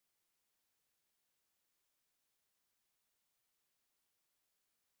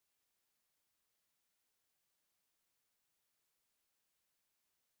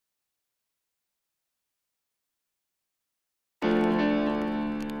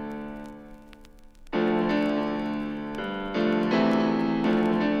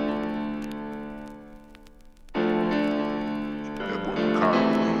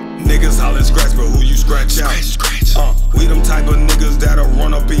scratch out. We them type of niggas that'll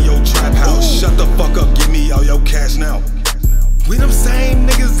run up in your trap house. Shut the fuck up, give me all your cash now. We them same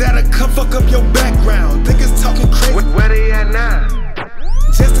niggas that'll come fuck up your background. Niggas talking crazy. Where they at now?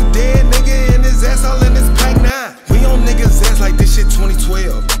 Just a dead nigga and his ass all in this pack 9. We on niggas ass like this shit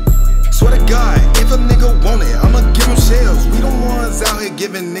 2012. Swear to God, if a nigga want it, I'ma give him shells. We the ones out here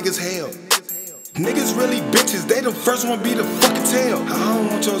giving niggas hell. Niggas really bitches, they the first one be the fucking tail. I don't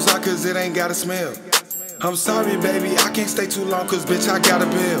want yours out cause it ain't got a smell. I'm sorry baby, I can't stay too long cause bitch I got a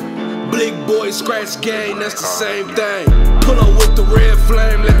bill. Blick boy, scratch gang, that's the same thing. Pull up with the red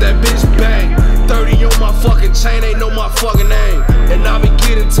flame, let that bitch bang. 30 on my fucking chain, ain't know my fucking name. And I be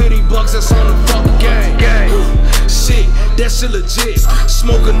getting to these bucks that's on the fucking gang. Shit, that shit legit.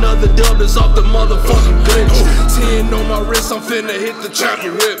 Smoke another dub that's off the motherfucking glitch. 10 on my wrist, I'm finna hit the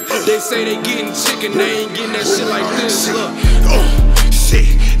trapper whip. They say they getting chicken, they ain't getting that shit like this. Look.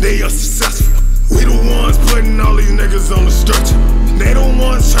 Shit, they are successful. We the ones putting all these niggas on the stretcher. They the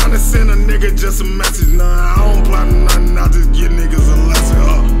ones trying to send a nigga just a message. Nah, I don't plot nothing, I just give niggas a lesson.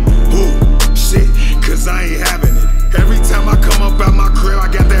 Shit, cause I ain't having it. Every time I come up out my crib, I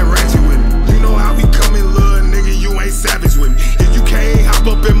got that ratchet with me. You know how we coming, little nigga, you ain't savage with me. If you can't hop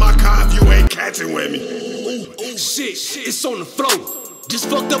up in my car if you ain't catching with me. Shit, it's on the floor. Just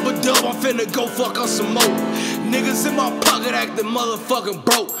fucked up a dub, I'm finna go fuck on some more. Niggas in my pocket acting motherfucking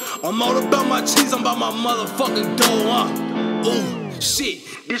broke. I'm all about my cheese, I'm about my motherfucking dough, Ooh, shit,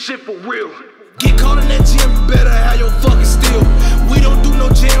 this shit for real. Get caught in that gym, you better have your fucking steel. We don't do no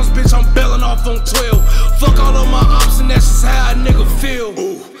jams, bitch, I'm bailing off on 12. Fuck all of my ops and that's just how a nigga feel.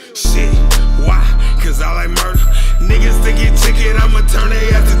 Ooh, shit, why? Cause I like murder. Niggas think get ticket, I'ma turn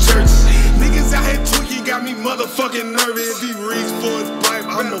they ass to church. Niggas out here tweaking, got me motherfucking nervous. If he reaches for his pipe,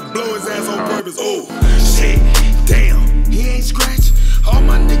 I'ma blow his ass on purpose. Oh, shit, damn, he ain't scratch. All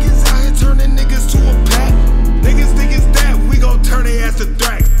my niggas out here turning niggas to a pack. Niggas think it's that, we gon' turn they ass to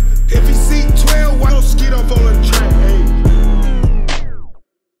thrax.